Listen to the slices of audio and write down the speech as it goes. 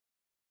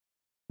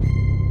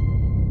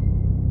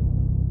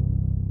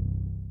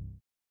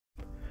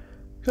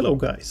Hello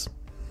guys!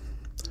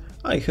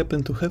 I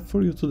happen to have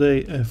for you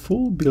today a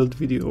full build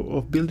video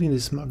of building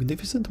this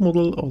magnificent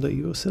model of the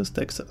USS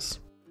Texas.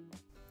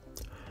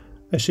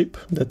 A ship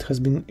that has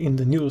been in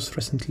the news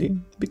recently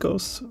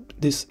because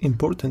this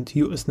important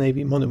US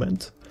Navy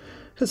monument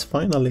has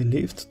finally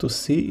lived to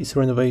see its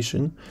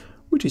renovation,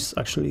 which is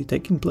actually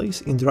taking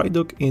place in dry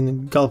dock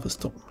in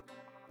Galveston.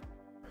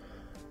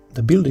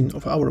 The building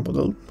of our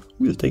model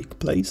will take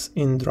place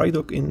in dry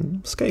dock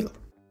in Scale.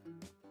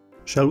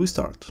 Shall we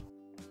start?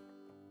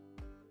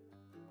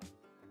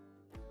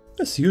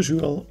 As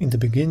usual, in the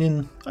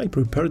beginning I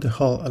prepared the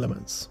hull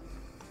elements.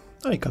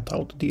 I cut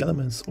out the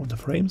elements of the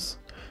frames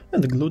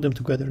and glued them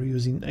together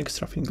using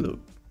extra thin glue.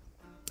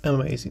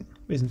 Amazing,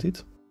 isn't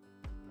it?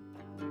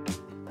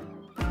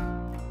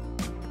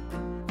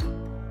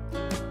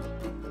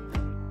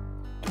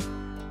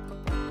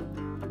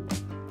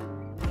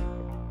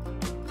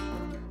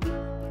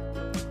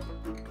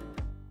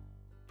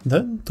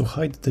 Then, to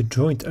hide the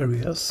joint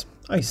areas,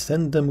 I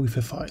sand them with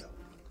a file.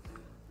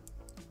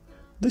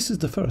 This is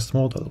the first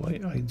model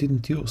where I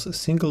didn't use a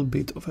single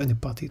bit of any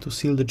putty to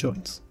seal the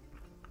joints.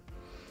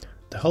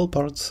 The hull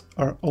parts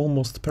are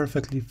almost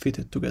perfectly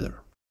fitted together.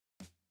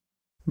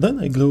 Then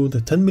I glue the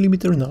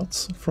 10mm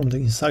nuts from the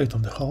inside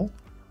of the hull,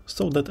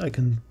 so that I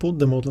can put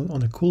the model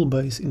on a cool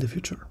base in the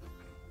future.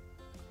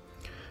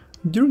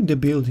 During the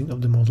building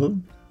of the model,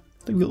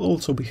 they will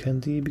also be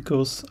handy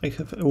because I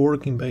have a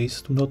working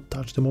base to not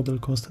touch the model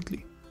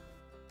constantly.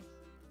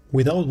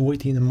 Without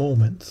waiting a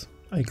moment,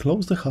 I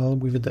close the hull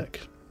with a deck.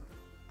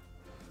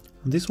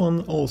 This one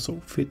also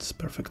fits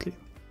perfectly.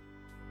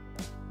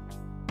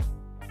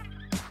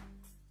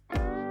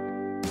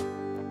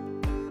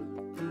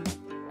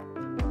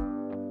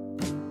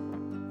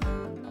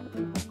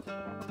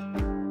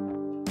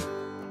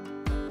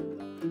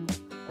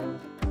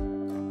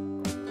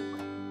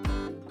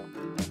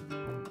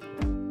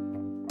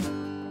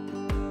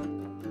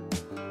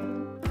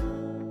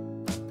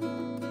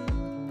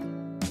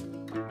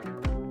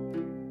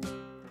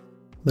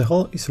 The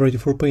hull is ready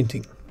for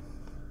painting,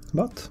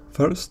 but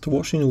first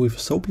washing with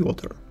soapy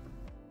water.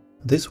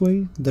 This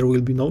way there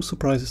will be no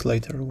surprises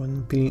later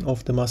when peeling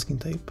off the masking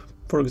tape,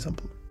 for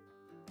example.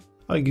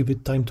 I give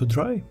it time to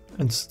dry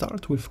and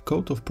start with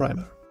coat of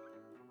primer.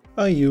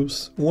 I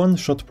use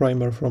one-shot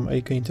primer from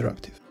AK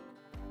Interactive.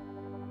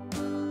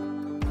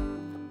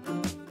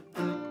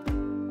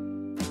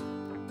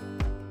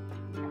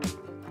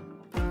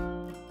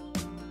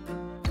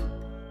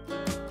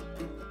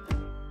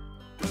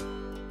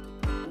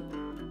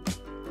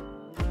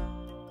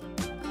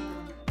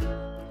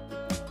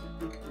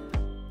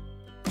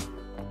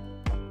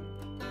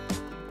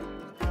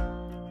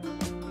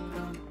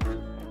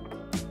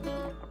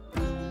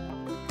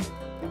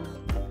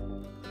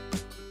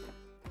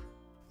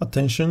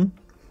 Attention,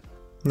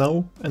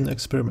 now an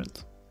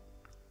experiment.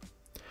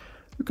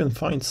 You can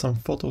find some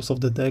photos of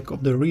the deck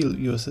of the real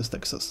USS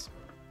Texas.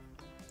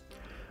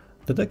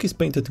 The deck is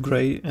painted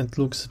grey and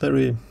looks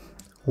very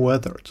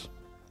weathered.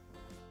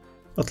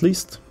 At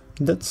least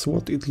that's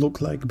what it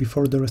looked like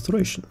before the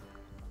restoration.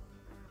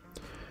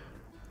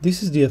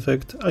 This is the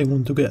effect I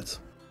want to get.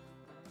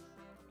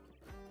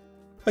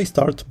 I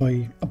start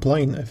by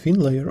applying a thin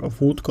layer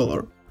of wood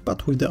color,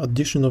 but with the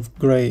addition of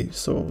grey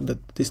so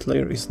that this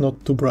layer is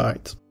not too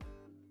bright.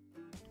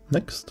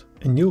 Next,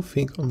 a new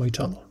thing on my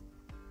channel,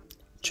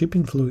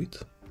 chipping fluid.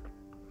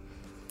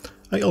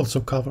 I also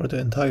cover the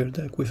entire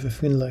deck with a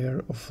thin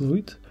layer of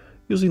fluid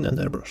using an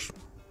airbrush.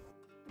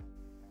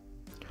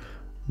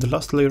 The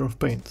last layer of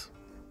paint,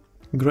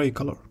 grey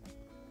color.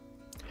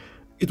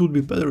 It would be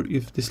better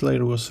if this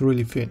layer was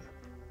really thin.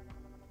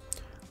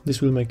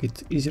 This will make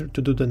it easier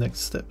to do the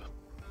next step.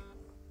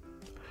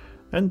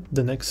 And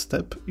the next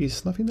step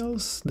is nothing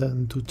else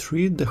than to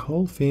treat the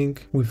whole thing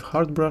with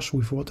hard brush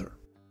with water.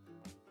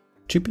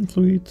 Chipping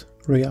fluid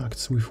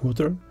reacts with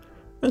water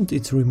and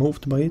it's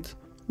removed by it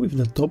with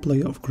the top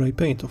layer of grey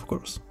paint, of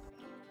course.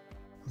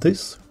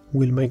 This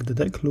will make the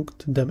deck look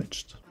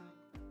damaged.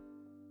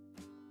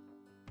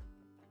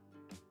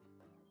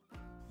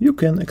 You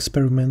can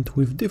experiment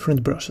with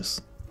different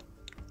brushes.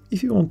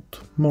 If you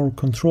want more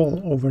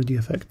control over the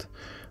effect,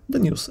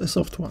 then use a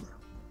soft one.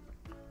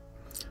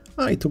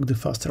 I took the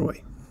faster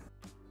way.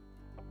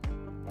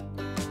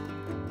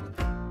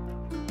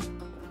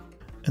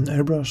 An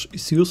airbrush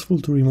is useful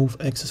to remove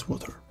excess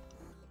water.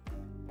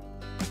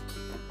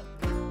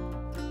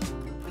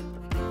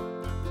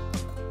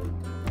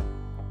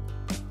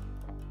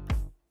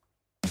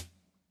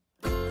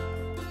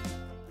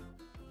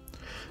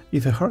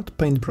 If a hard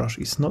paintbrush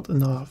is not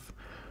enough,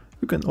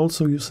 you can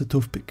also use a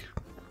toothpick.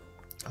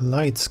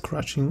 Light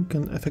scratching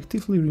can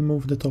effectively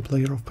remove the top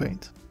layer of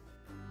paint.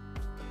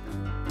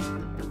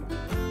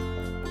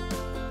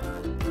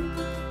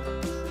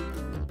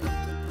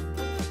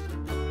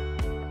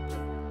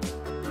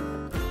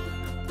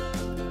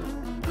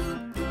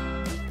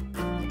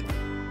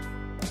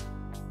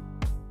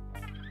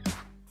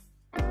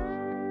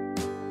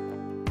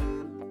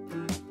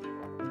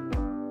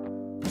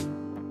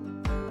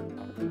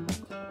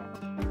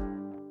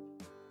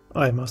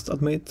 I must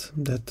admit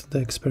that the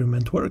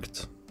experiment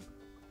worked.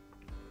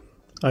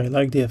 I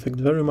like the effect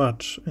very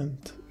much, and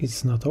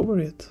it's not over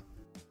yet.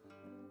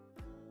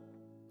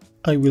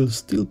 I will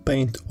still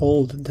paint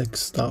all the deck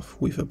stuff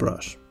with a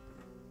brush.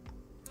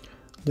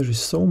 There is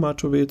so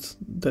much of it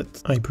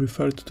that I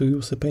preferred to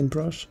use a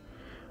paintbrush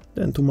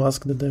than to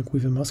mask the deck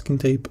with a masking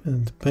tape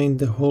and paint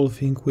the whole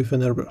thing with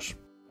an airbrush.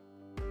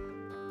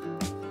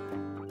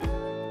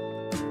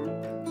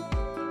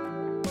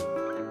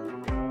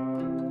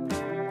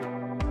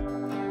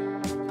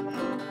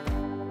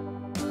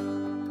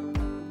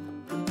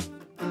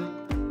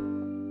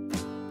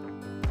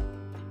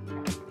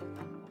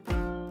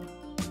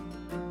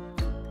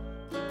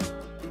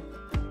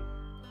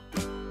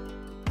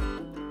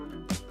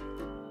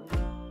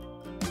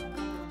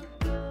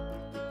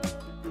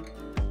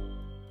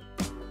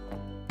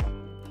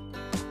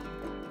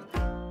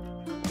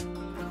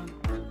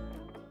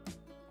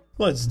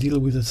 Let's deal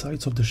with the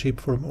sides of the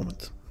ship for a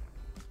moment.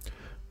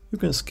 You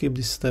can skip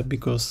this step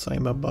because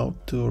I'm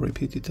about to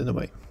repeat it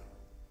anyway.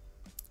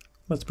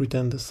 Let's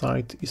pretend the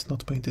side is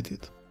not painted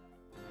yet.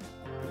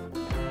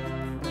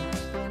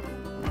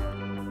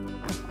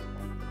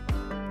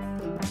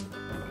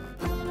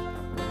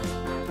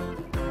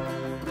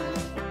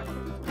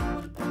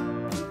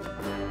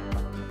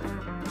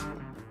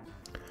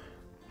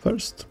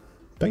 First,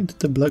 paint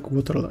the black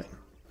waterline.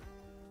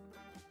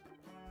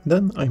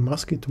 Then I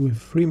mask it with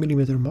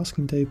 3mm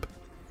masking tape,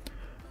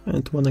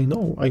 and when I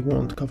know I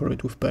won't cover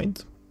it with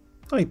paint,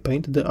 I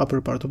paint the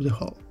upper part of the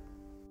hull.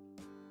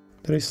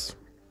 That is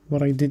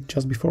what I did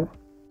just before.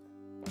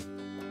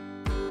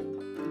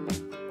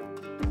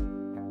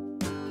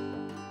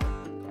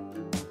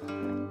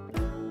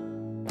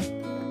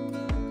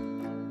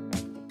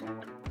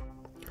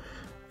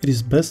 It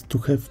is best to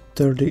have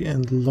sturdy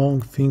and long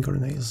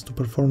fingernails to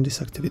perform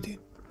this activity.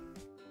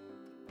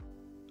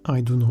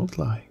 I do not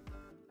lie.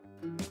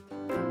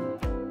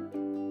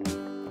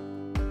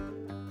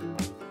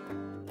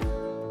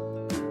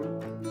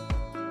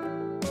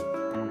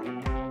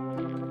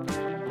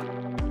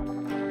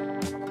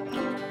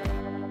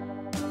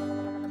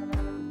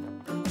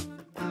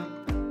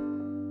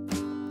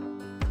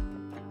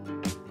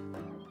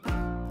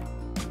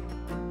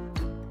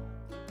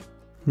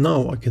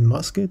 Now I can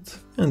mask it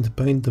and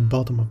paint the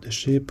bottom of the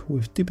ship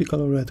with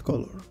typical red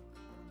color.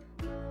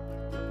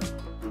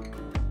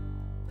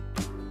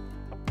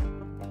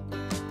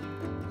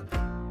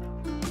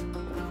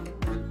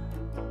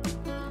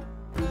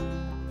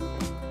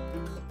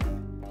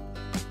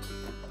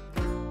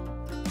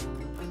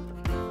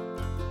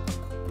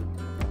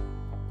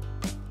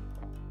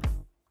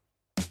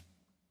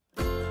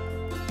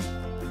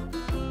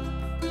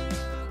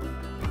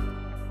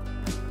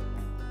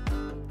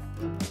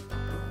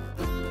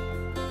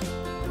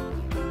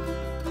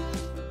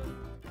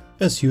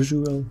 As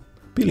usual,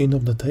 peeling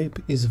off the tape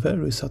is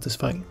very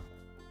satisfying.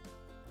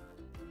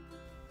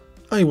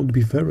 I would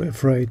be very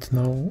afraid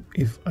now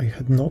if I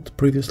had not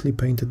previously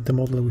painted the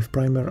model with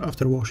primer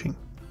after washing.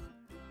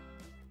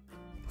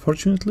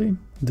 Fortunately,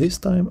 this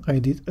time I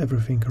did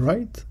everything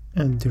right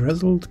and the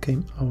result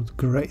came out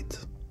great.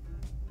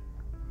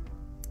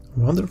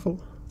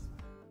 Wonderful!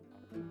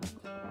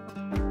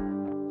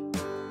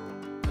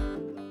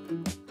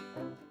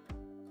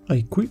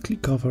 I quickly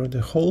cover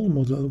the whole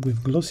model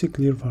with glossy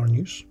clear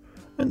varnish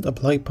and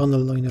apply panel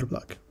liner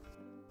black.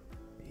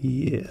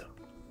 Yeah.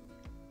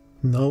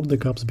 Now the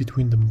gaps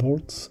between the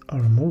boards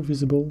are more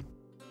visible.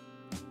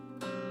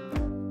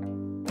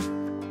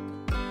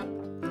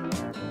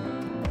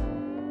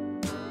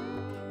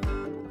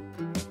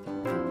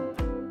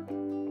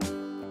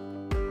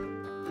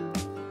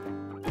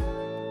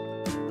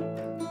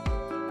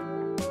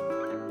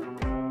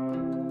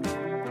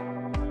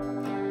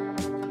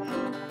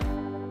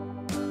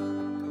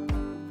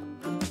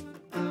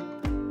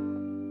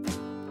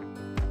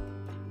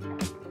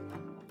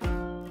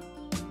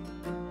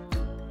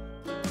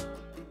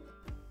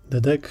 The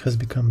deck has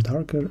become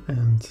darker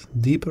and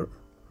deeper.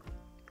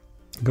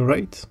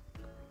 Great!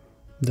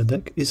 The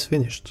deck is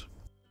finished.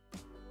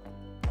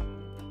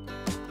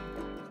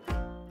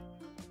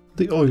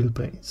 The oil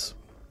paints.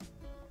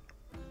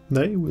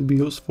 They will be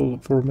useful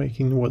for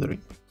making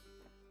weathering.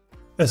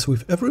 As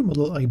with every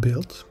model I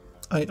build,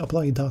 I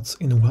apply dots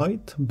in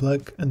white,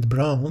 black and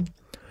brown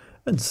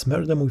and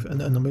smear them with an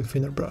enamel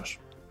thinner brush.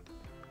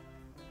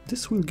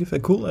 This will give a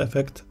cool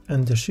effect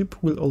and the ship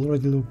will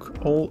already look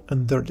old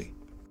and dirty.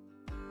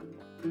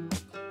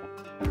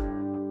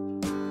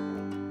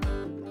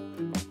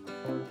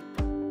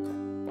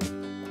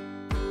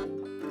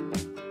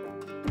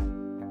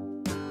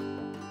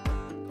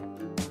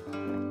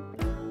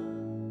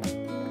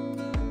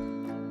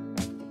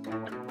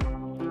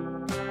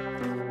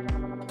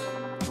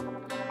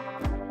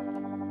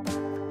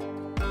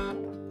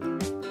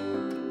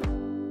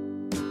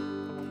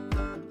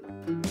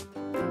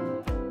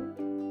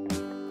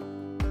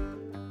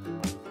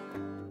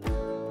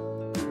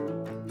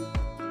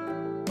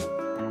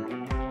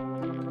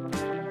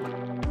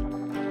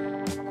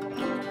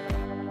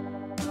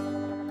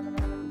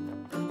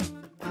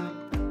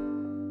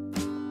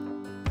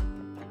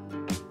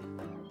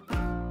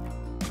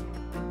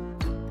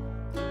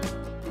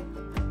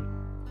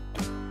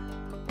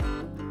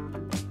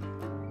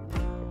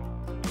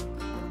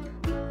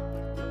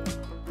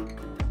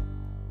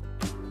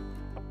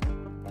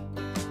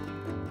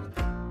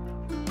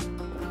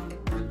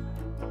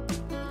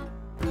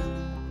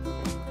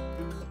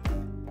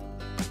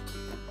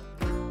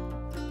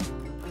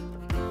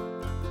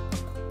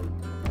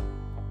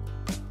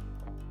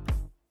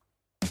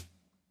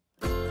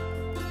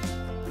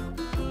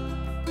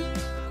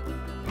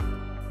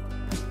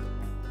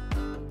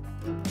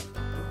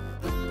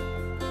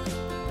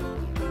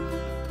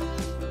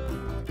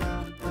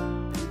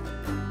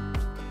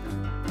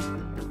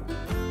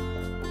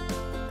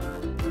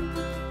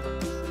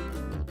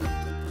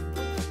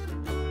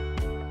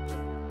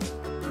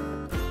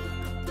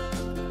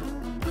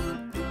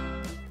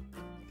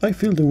 I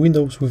fill the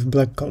windows with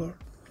black color,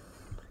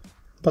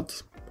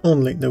 but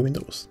only the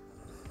windows.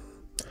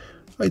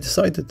 I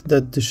decided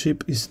that the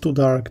ship is too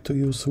dark to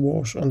use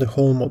wash on the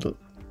whole model.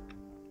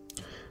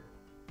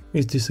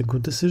 Is this a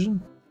good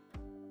decision?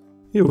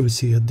 You will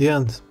see at the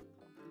end.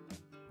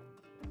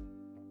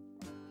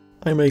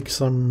 I make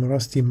some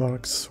rusty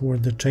marks where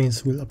the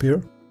chains will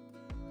appear.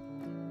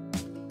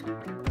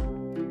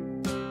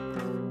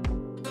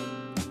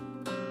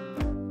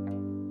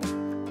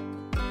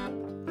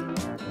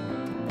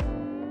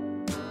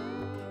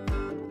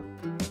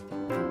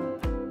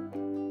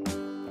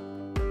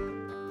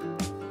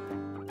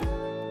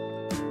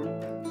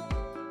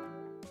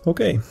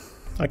 Okay,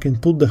 I can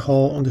put the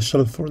hull on the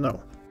shelf for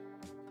now.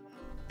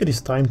 It is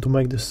time to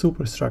make the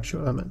superstructure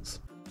elements.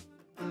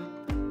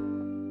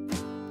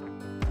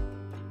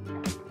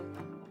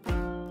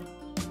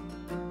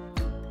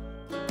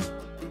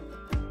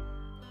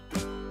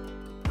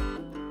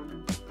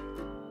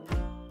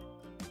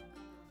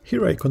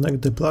 Here I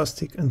connect the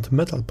plastic and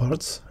metal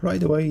parts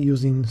right away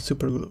using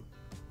superglue.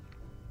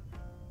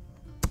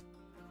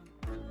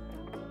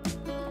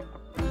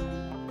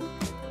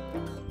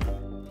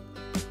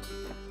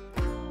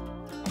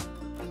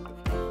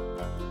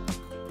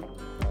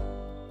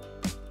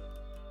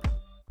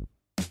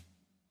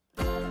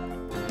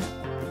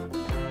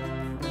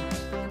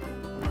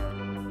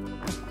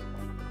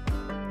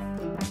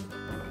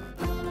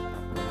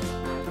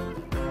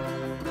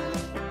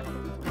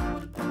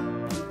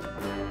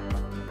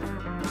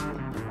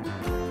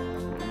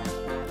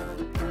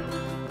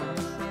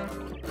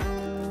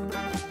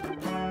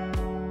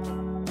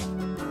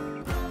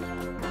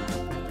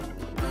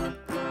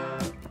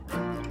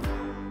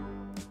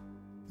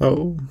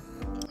 Oh,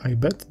 I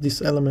bet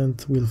this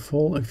element will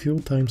fall a few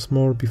times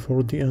more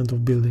before the end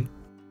of building.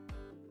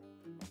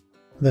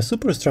 The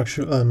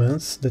superstructure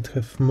elements that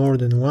have more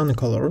than one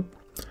color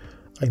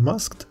I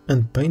masked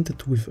and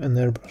painted with an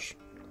airbrush.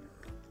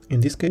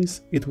 In this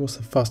case, it was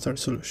a faster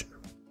solution.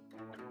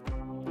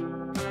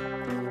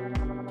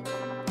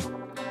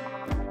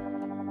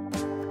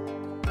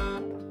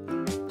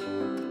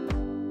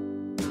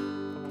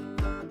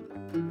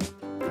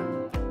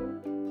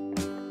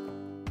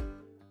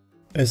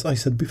 As I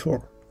said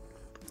before,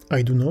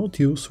 I do not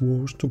use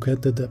wash to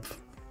get the depth.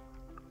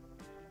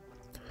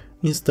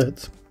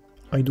 Instead,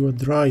 I do a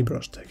dry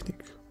brush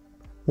technique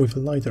with a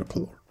lighter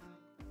color.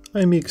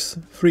 I mix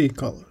 3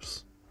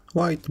 colors: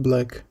 white,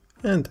 black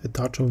and a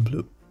touch of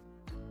blue.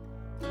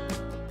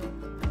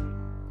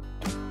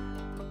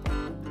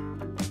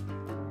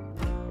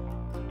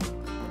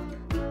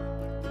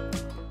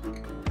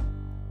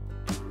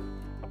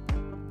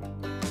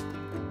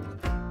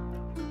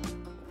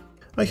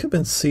 I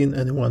haven't seen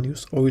anyone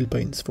use oil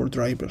paints for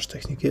dry brush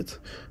technique yet,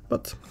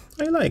 but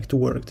I like to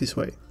work this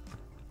way.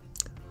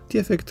 The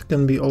effect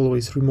can be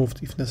always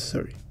removed if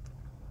necessary.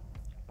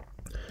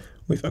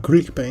 With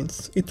acrylic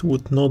paints it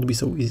would not be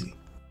so easy.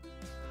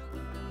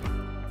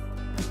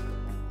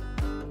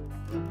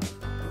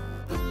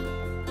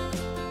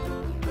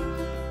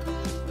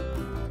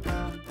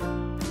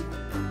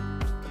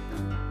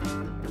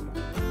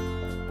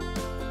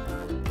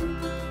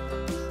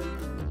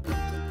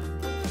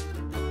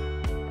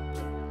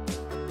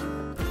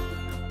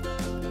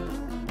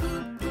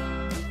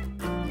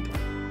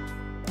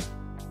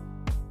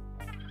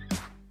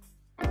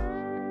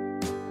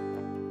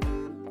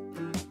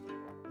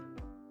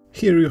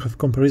 Here you have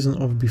comparison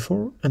of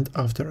before and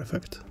after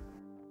effect.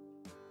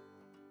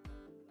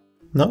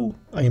 Now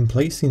I am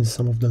placing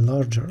some of the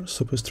larger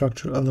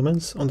superstructure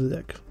elements on the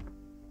deck.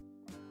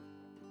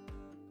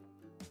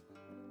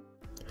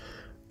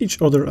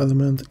 Each other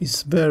element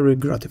is very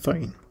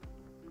gratifying,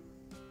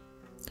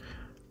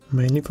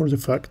 mainly for the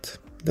fact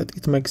that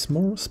it makes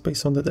more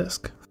space on the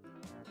desk.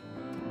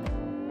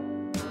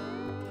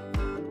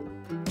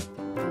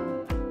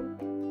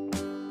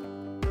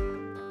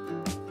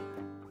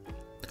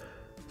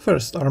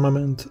 First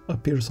armament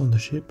appears on the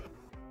ship.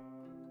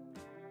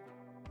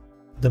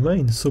 The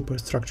main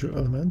superstructure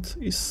element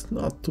is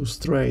not too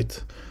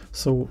straight,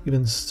 so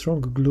even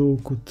strong glue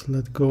could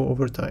let go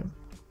over time.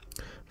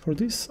 For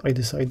this I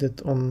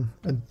decided on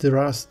a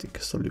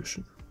drastic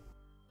solution.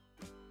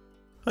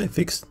 I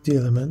fixed the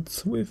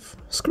element with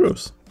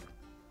screws.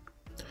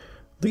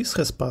 This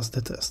has passed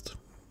the test.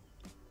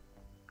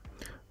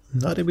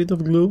 Not a bit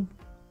of glue,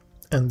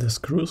 and the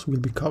screws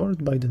will be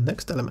covered by the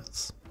next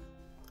elements.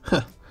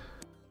 Ha!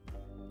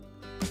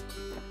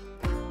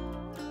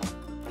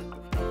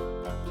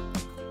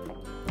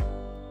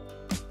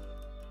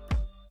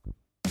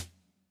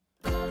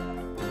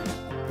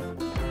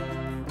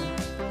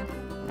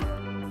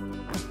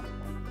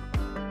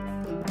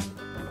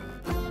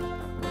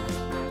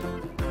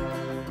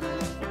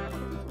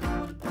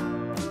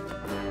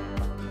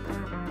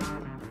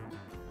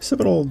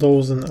 Several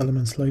dozen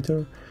elements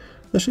later,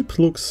 the ship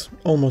looks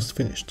almost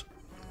finished.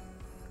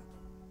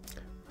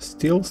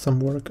 Still some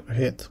work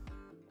ahead.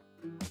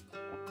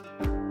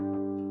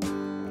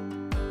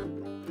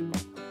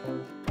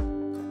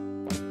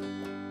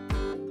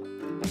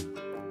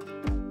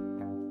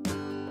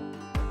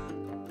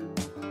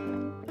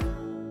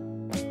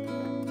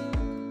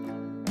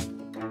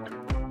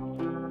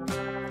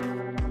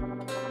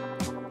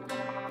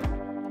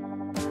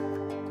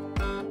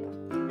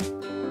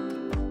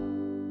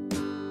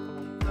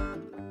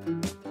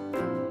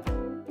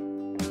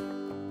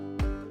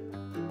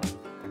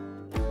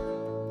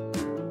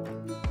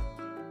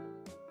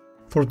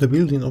 For the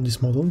building of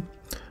this model,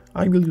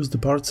 I will use the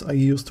parts I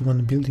used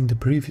when building the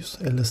previous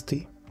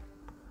LST.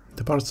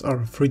 The parts are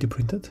 3D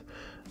printed,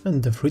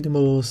 and the 3D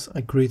models I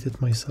created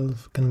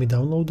myself can be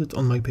downloaded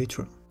on my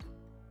Patreon.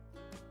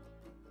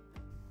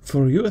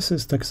 For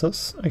USS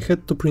Texas, I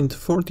had to print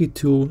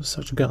 42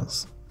 such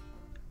guns.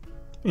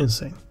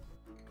 Insane.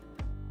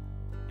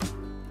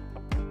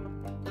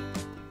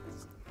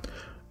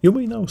 You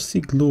may now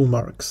see glue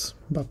marks,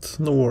 but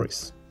no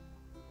worries.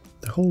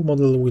 The whole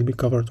model will be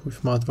covered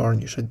with matte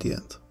varnish at the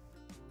end.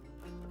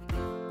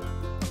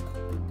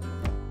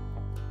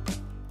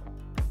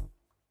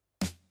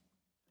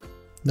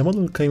 The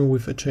model came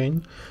with a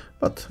chain,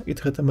 but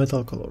it had a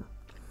metal color.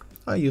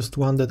 I used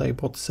one that I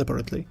bought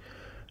separately.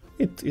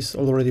 It is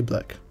already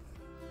black.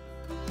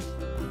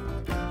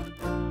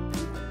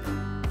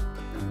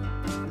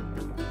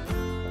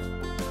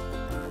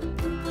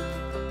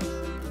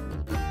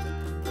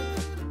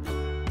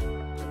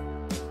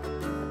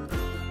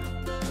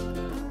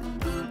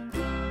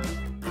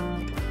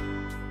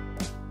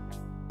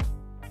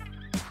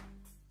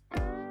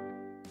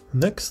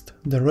 Next,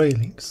 the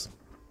railings.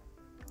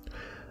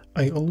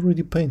 I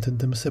already painted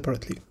them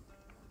separately.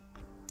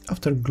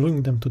 After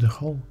gluing them to the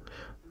hull,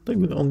 they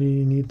will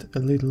only need a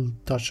little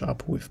touch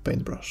up with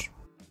paintbrush.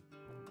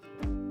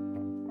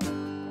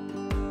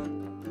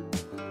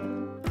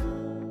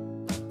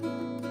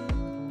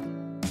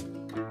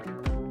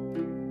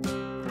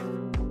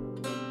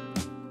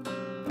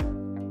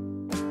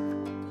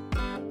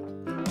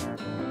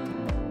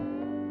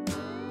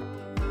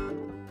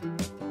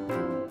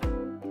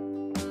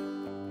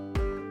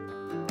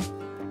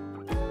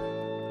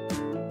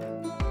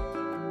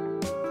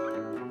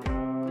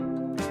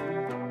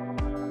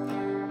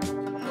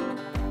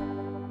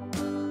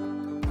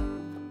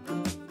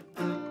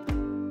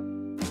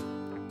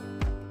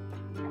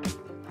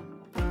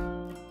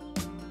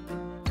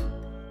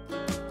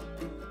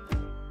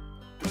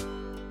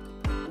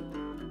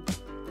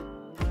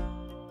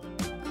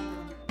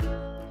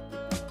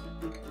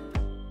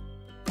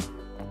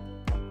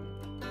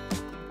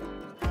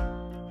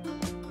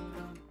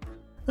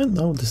 And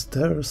now the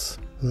stairs,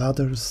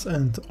 ladders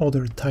and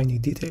other tiny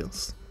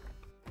details.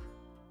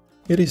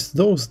 It is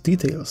those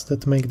details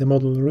that make the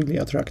model really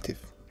attractive.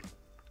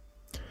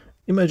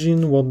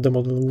 Imagine what the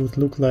model would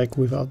look like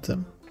without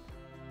them.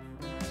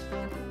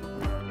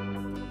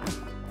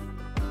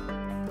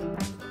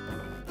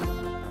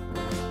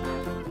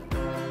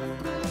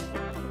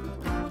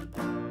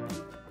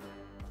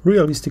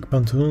 Realistic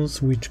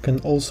pontoons, which can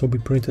also be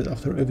printed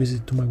after a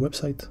visit to my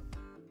website.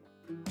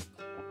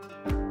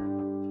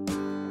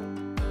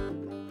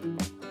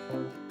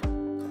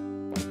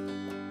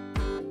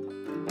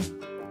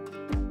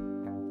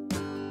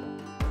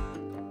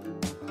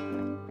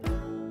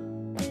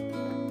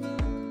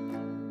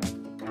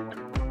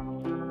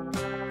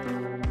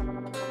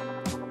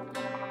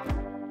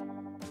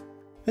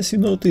 As you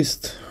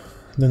noticed,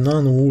 the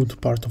non-wood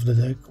part of the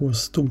deck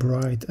was too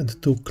bright and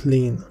too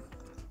clean.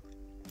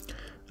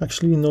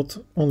 Actually, not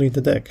only the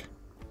deck.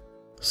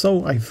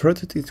 So I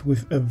fretted it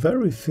with a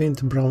very thin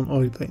brown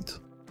oil paint.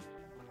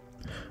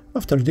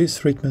 After this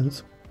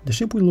treatment, the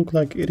ship will look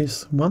like it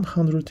is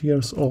 100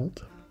 years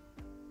old.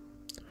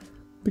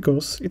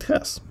 Because it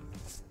has.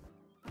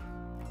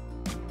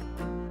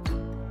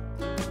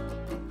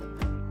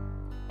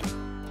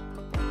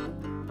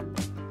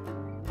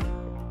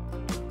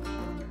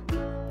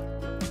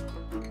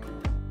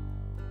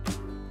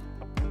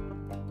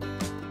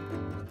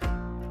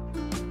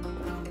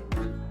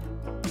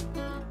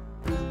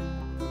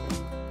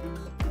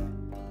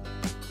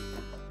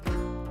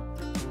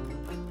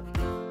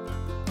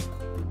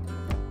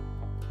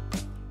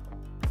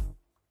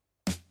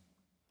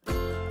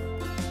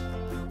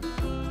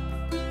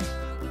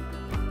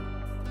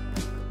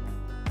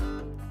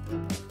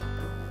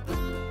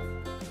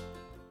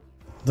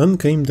 Then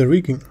came the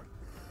rigging,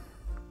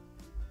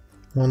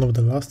 one of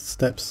the last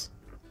steps,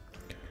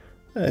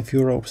 a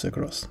few ropes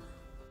across.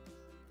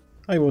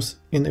 I was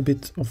in a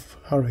bit of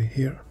hurry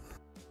here.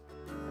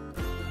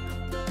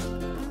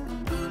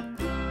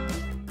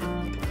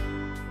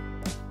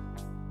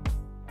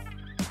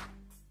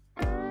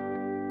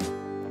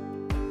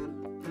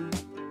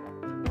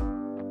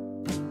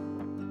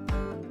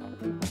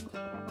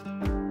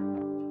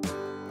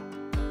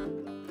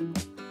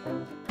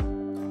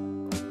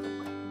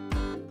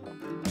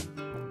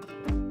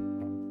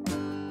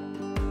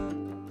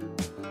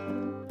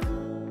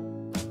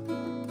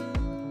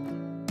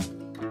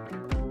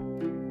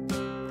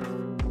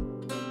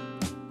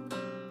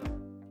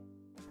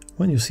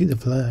 When you see the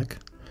flag,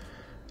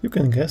 you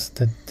can guess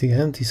that the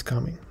end is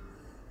coming.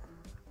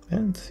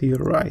 And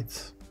you're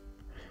right.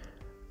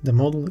 The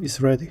model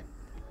is ready.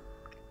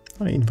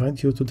 I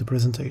invite you to the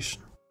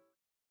presentation.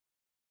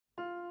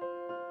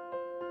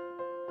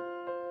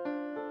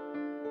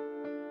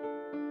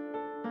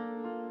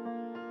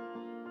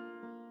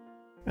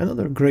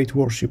 Another great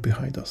warship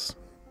behind us.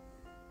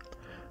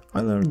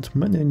 I learned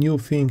many new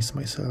things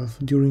myself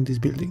during this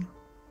building.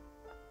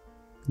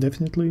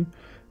 Definitely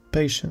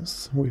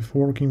patience with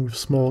working with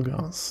small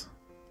guns.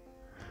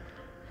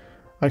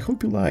 I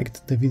hope you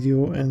liked the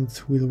video and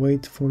will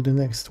wait for the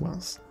next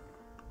ones.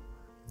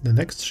 The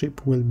next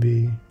ship will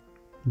be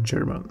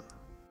German.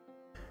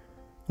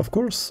 Of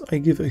course, I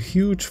give a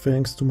huge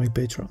thanks to my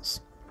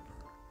patrons.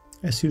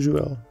 As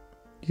usual,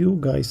 you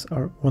guys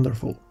are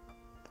wonderful.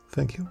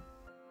 Thank you.